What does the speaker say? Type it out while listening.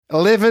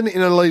11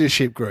 in a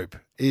leadership group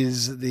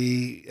is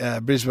the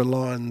Brisbane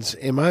Lions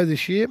MO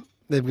this year.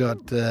 They've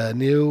got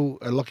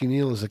Lockie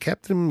Neal as the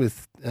captain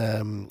with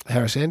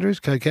Harris Andrews,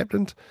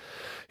 co-captains.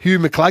 Hugh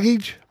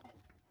McCluggage.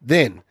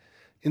 Then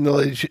in the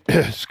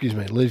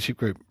leadership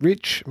group,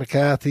 Rich,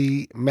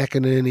 McCarthy,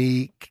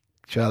 McInerney,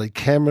 Charlie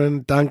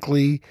Cameron,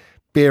 Dunkley,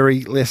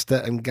 Berry,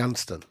 Lester and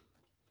Gunston.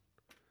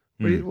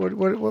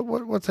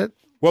 What's that?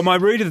 Well, my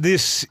read of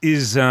this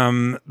is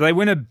they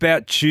went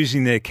about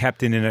choosing their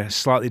captain in a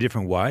slightly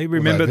different way.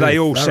 Remember, they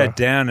all sat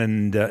down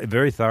and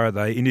very thorough.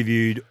 They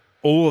interviewed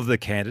all of the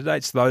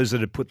candidates, those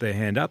that had put their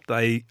hand up.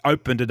 They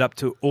opened it up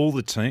to all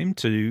the team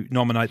to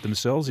nominate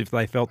themselves if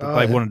they felt that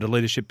they wanted a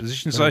leadership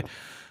position. So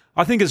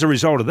I think as a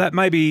result of that,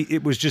 maybe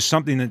it was just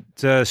something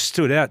that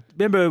stood out.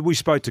 Remember, we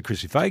spoke to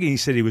Chrissy Fagan. He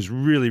said he was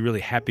really, really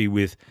happy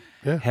with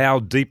how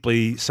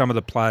deeply some of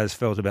the players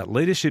felt about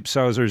leadership.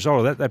 So as a result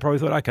of that, they probably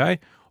thought, okay,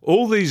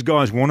 all these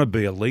guys want to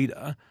be a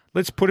leader.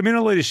 Let's put them in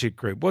a leadership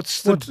group.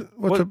 What's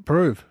it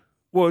prove?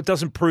 Well, it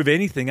doesn't prove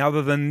anything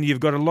other than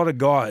you've got a lot of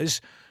guys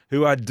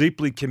who are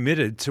deeply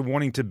committed to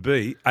wanting to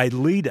be a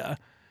leader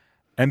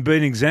and be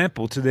an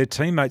example to their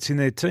teammates in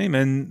their team.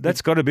 And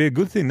that's got to be a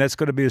good thing. That's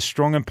got to be a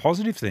strong and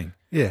positive thing.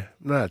 Yeah,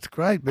 no, it's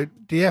great.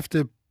 But do you have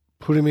to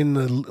put him in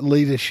the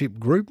leadership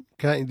group?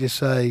 Can't you just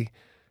say,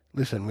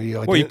 listen,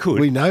 you could.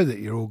 We know that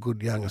you're all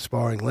good young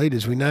aspiring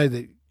leaders. We know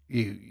that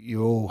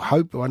you all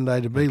hope one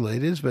day to be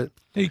leaders, but...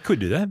 You could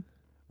do that.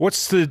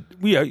 What's the...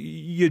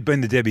 you'd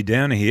been the Debbie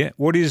Downer here.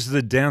 What is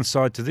the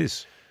downside to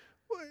this?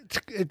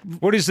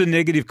 What is the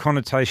negative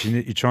connotation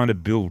that you're trying to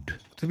build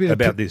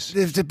about this?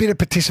 There's a bit of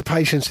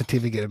participation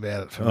certificate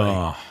about it for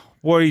me.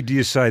 Why do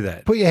you say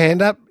that? Put your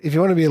hand up if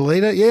you want to be a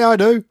leader. Yeah, I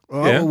do.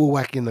 We'll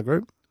whack you in the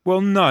group. Well,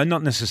 no,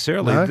 not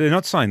necessarily. No? They're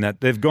not saying that.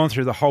 They've gone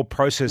through the whole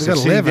process of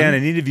sitting down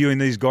and interviewing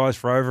these guys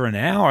for over an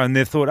hour, and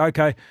they've thought,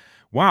 okay,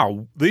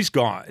 wow, these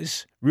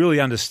guys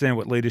really understand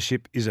what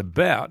leadership is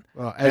about,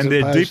 and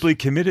they're deeply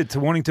committed to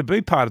wanting to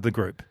be part of the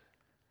group.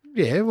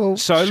 Yeah, well...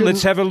 So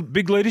let's have a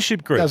big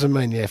leadership group. Doesn't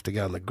mean you have to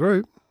go in the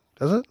group,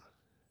 does it?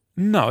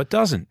 No, it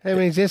doesn't. How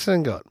many's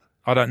Essendon got?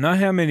 I don't know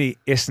how many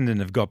Essendon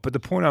have got, but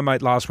the point I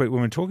made last week when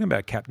we were talking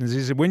about captains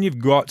is that when you've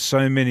got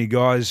so many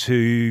guys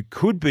who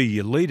could be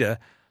your leader,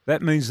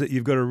 that means that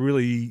you've got a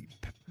really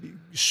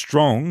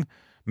strong,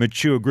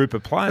 mature group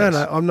of players.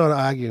 No, I'm not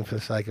arguing for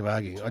the sake of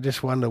arguing. I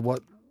just wonder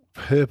what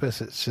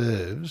purpose it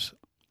serves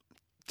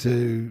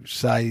to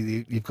say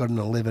you've got an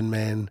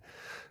 11-man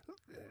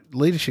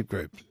leadership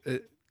group.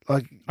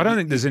 I don't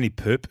think there's any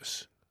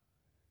purpose.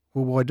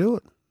 Well, why do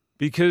it?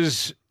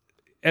 Because,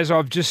 as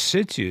I've just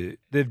said to you,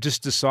 they've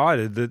just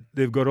decided that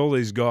they've got all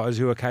these guys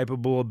who are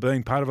capable of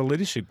being part of a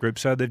leadership group,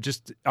 so they've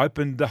just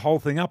opened the whole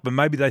thing up. And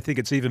maybe they think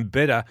it's even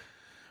better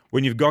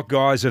when you've got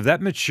guys of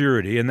that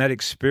maturity and that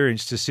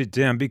experience to sit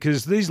down,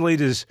 because these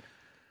leaders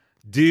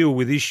deal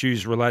with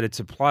issues related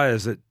to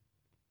players that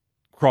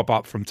crop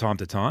up from time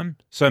to time.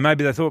 So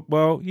maybe they thought,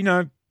 well,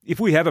 if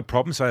we have a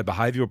problem, say a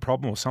behavioural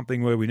problem or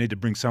something where we need to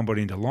bring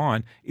somebody into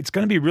line, it's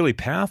going to be really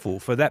powerful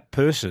for that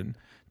person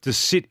to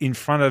sit in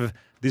front of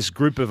this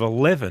group of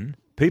 11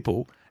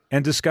 people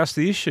and discuss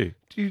the issue.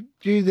 Do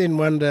you then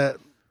wonder,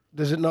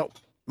 does it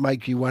not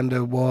make you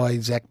wonder why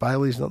Zach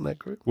Bailey's not in that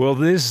group? Well,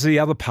 there's the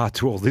other part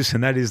to all this,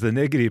 and that is the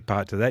negative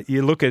part to that.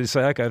 You look at it and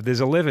say, okay, if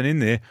there's 11 in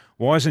there,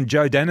 why isn't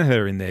Joe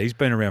Danaher in there? He's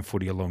been around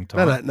footy a long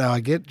time. No,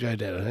 I get Joe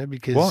Danaher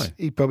because why?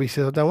 He probably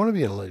said, I don't want to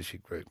be in a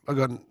leadership group. I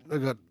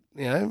got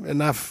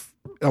enough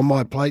on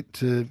my plate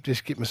to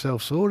just get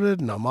myself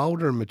sorted, and I'm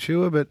older and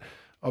mature, but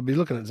I'll be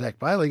looking at Zach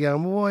Bailey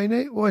going, well,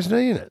 why isn't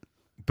he in it?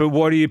 But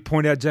why do you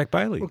point out Zach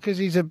Bailey? Well, because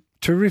he's a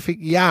terrific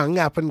young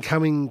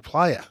up-and-coming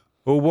player.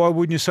 Well, why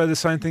wouldn't you say the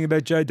same thing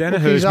about Joe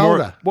Danaher? Well, he's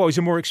older. He's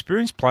a more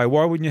experienced player.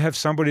 Why wouldn't you have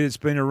somebody that's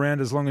been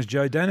around as long as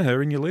Joe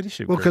Danaher in your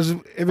leadership group? Well, because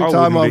every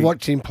time I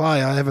watch him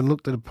play, I haven't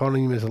looked upon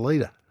him as a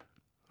leader.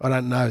 I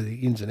don't know the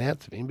ins and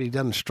outs of him, but he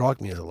doesn't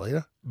strike me as a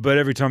leader. But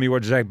every time you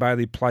watch Zach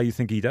Bailey play, you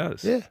think he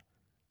does? Yeah.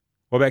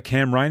 What about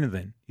Cam Rayner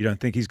then? You don't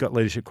think he's got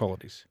leadership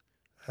qualities?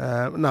 No,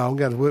 I'm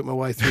going to work my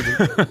way through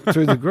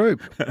the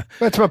group.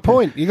 That's my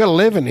point. You've got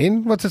 11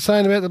 in. What's it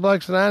saying about the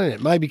blokes that aren't in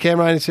it? Maybe Cam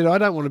Rayner said, I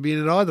don't want to be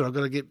in it either. I've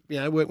got to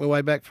get, work my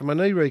way back from my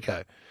knee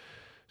reco.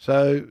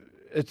 So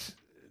it's...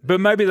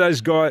 But maybe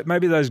those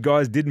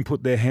guys didn't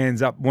put their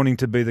hands up wanting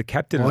to be the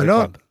captain of the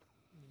club.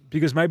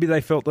 Because maybe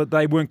they felt that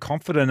they weren't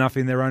confident enough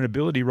in their own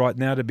ability right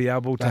now to be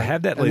able to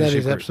have that leadership. And that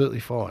is group. Absolutely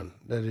fine.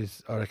 That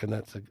is, I reckon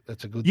that's a good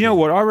thing. You know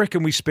what? I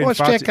reckon we spend... What's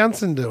Jack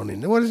Gunston doing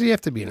in there? What does he have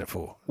to be in it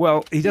for?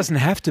 Well, he doesn't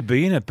have to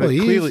be in it, but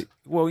clearly... Is.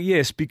 Well,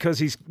 yes,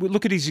 because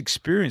look at his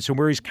experience and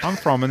where he's come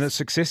from and the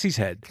success he's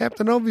had.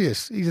 Captain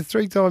Obvious. He's a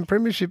 3-time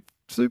premiership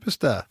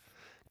superstar.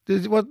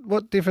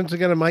 What difference is it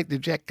going to make to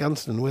Jack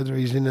Gunston whether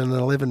he's in an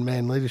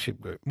 11-man leadership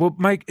group? Well,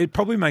 it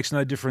probably makes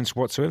no difference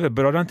whatsoever,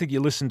 but I don't think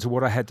you listened to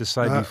what I had to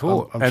say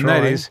before. I'm and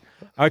trying. That is,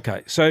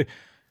 okay, so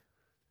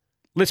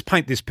let's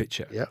paint this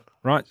picture. Yeah.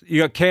 right?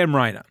 You got Cam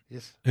Rayner,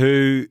 Yes.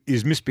 who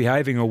is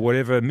misbehaving or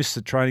whatever, missed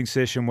the training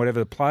session, whatever.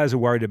 The players are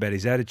worried about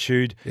his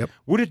attitude. Yep.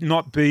 Would it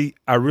not be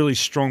a really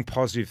strong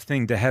positive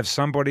thing to have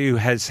somebody who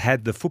has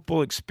had the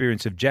football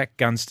experience of Jack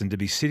Gunston to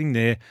be sitting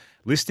there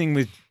listening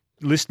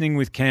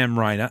with Cam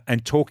Rayner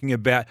and talking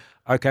about,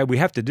 okay, we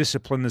have to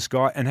discipline this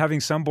guy, and having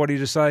somebody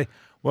to say,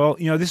 well,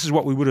 this is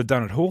what we would have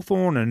done at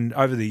Hawthorn and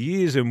over the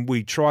years, and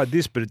we tried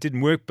this, but it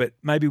didn't work, but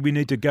maybe we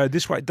need to go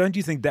this way. Don't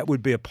you think that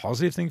would be a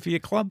positive thing for your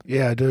club?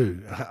 Yeah, I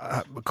do.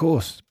 Of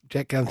course,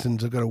 Jack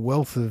Gunston's got a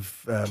wealth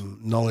of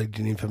knowledge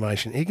and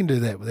information. He can do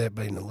that without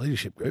being in the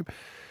leadership group.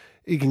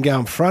 He can go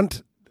in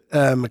front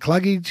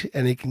McCluggage,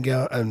 and he can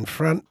go in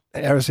front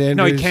Harris Andrews.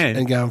 No, he can.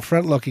 And go in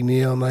front Lockie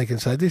Neal, and they can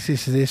say,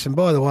 this. And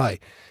by the way,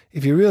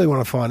 if you really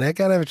want to find out,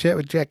 go and have a chat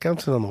with Jack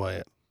Gunston on the way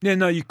out. Yeah,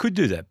 no, you could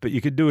do that, but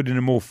you could do it in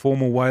a more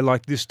formal way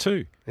like this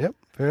too. Yep,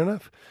 fair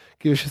enough.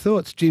 Give us your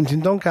thoughts. Jim's in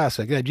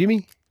Doncaster. Go,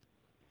 Jimmy.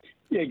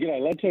 Yeah, g'day,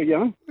 lads. How you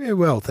going? Yeah,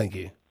 well, thank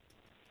you.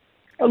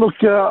 Look,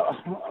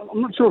 I'm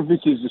not sure if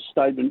this is a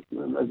statement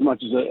as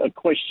much as a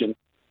question.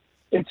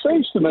 It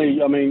seems to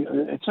me,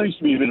 it seems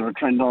to be a bit of a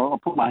trend.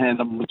 I'll put my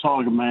hand up on the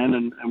Tiger Man,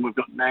 and we've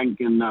got Nank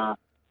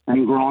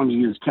and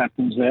Grimes as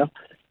captains now.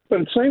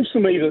 But it seems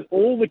to me that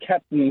all the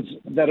captains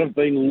that have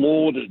been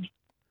lauded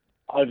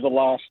over the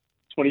last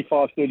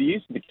 25, 30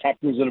 years, the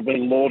captains that have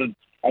been lauded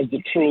as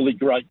the truly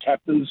great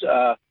captains,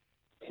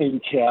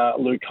 think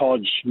Luke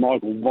Hodge,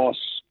 Michael Voss,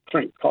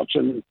 Trent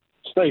Cotchin,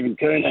 Stephen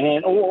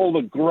Kernahan, all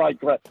the great.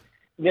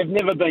 They've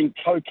never been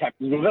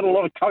co-captains. We've had a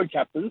lot of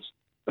co-captains,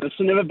 but it's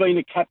never been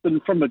a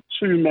captain from a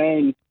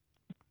two-man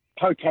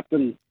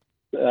co-captain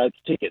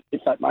ticket,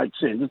 if that makes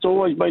sense. It's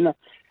always been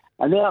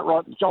an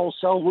outright, Joel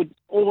Selwood,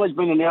 always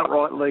been an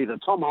outright leader.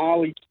 Tom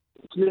Harley,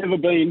 it's never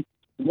been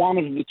one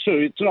of the two.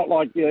 It's not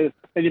like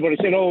anybody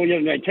said,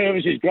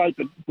 Nankervis is great,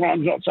 but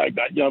Grimes not so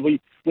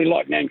great. We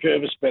like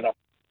Nankervis better.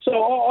 So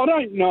I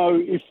don't know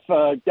if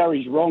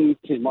Gary's wrong,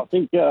 Tim. I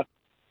think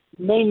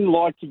men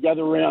like to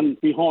gather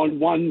around behind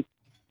one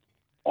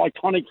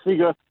iconic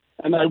figure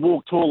and they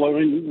walk taller.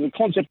 And the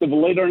concept of a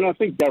leader, and I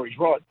think Gary's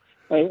right.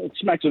 It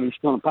smacks of this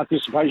kind of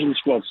participation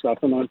squad stuff,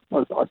 and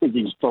I think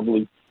he's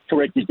probably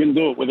correct. You can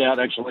do it without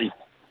actually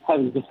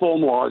having to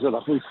formalise it,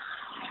 I think.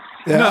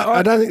 Yeah, no,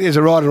 I don't think there's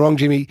a right or wrong,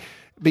 Jimmy,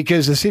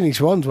 because the Sydney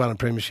Swans won a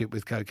premiership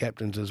with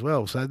co-captains as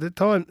well. So the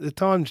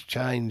time's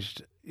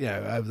changed,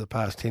 over the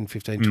past 10,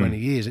 15, 20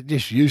 years. It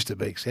just used to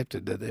be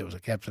accepted that there was a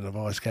captain, a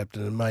vice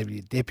captain, and maybe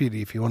a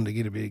deputy if you wanted to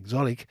get a bit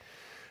exotic.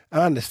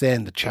 I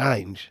understand the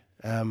change.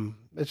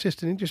 It's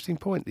just an interesting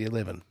point, the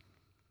 11.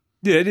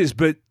 Yeah, it is,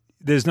 but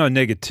there's no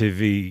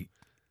negativity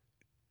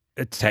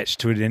attached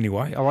to it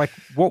anyway.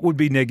 What would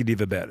be negative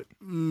about it?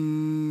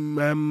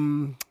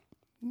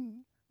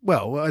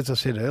 Well, as I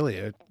said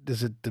earlier,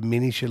 does it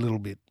diminish a little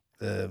bit?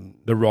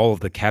 The role of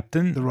the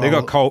captain? They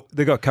got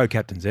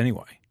co-captains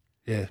anyway.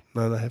 Yeah,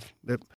 no, they have. Yep.